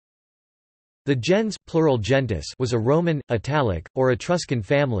The gens plural gentes was a Roman, Italic, or Etruscan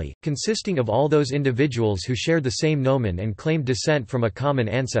family, consisting of all those individuals who shared the same nomen and claimed descent from a common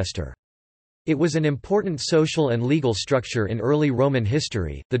ancestor. It was an important social and legal structure in early Roman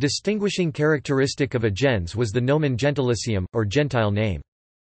history. The distinguishing characteristic of a gens was the nomen gentilicium, or gentile name.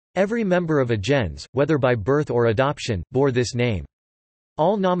 Every member of a gens, whether by birth or adoption, bore this name.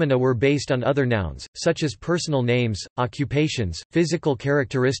 All nomina were based on other nouns, such as personal names, occupations, physical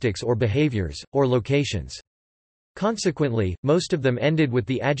characteristics or behaviors, or locations. Consequently, most of them ended with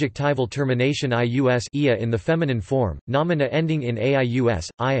the adjectival termination ius ia in the feminine form. Nomina ending in aius,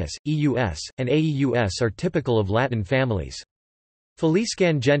 ius, eus, and aeus are typical of Latin families.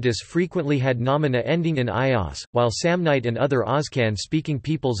 Faliscan gentes frequently had nomina ending in ios, while Samnite and other Oscan-speaking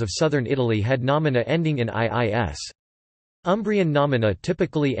peoples of southern Italy had nomina ending in iis. Umbrian nomina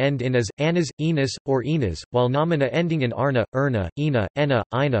typically end in as, anas, enas, or enas, while nomina ending in arna, erna, ena, enna,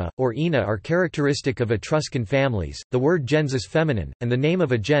 ina, or ena are characteristic of Etruscan families. The word gens is feminine, and the name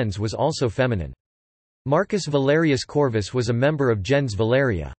of a gens was also feminine. Marcus Valerius Corvus was a member of gens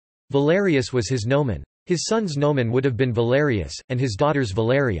Valeria. Valerius was his nomen. His son's nomen would have been Valerius, and his daughter's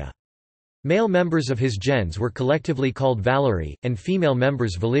Valeria. Male members of his gens were collectively called Valeri, and female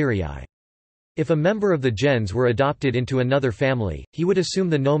members Valerii. If a member of the gens were adopted into another family, he would assume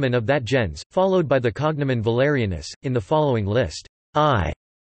the nomen of that gens, followed by the cognomen Valerianus. In the following list, I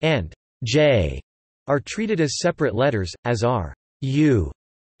and J are treated as separate letters, as are U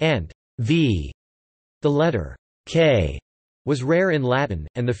and V. The letter K was rare in Latin,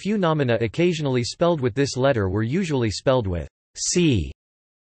 and the few nomina occasionally spelled with this letter were usually spelled with C.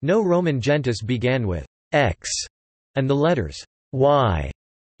 No Roman gentes began with X, and the letters Y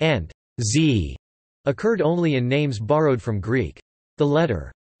and Z occurred only in names borrowed from Greek. The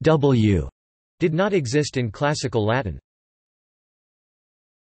letter W did not exist in Classical Latin.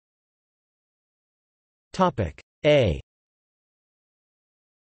 A.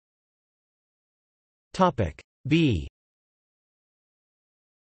 B.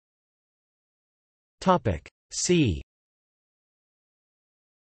 C.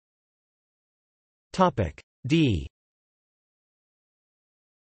 D.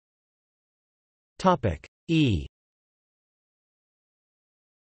 E.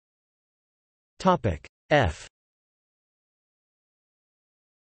 F.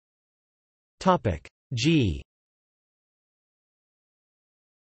 G.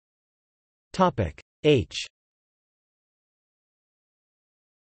 H.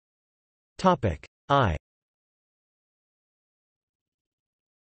 I.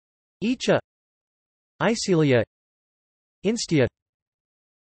 Icha. Icelia. Instia.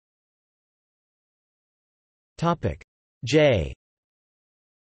 J.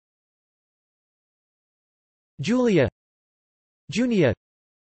 Julia. Junia.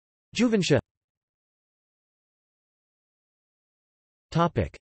 Juventia.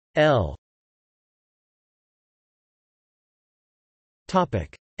 L.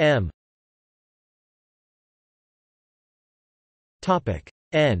 M.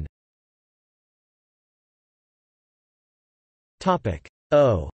 N.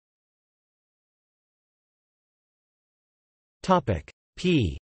 O.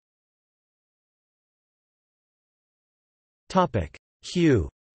 P. Q.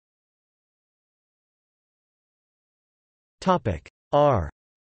 R.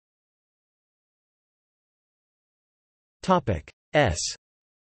 S.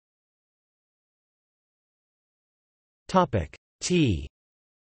 T.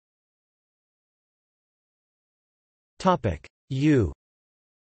 U.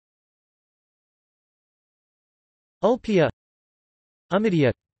 Ulpia.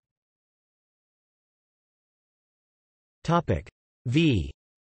 Umidia. V.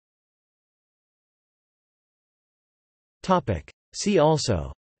 See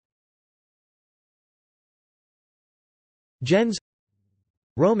also: gens,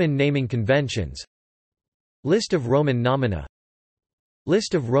 Roman naming conventions, list of Roman nomina,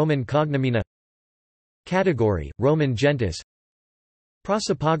 list of Roman cognomina, category, Roman gentes,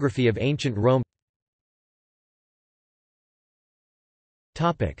 prosopography of ancient Rome.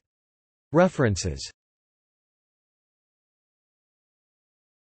 References.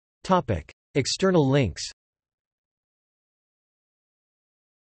 External links.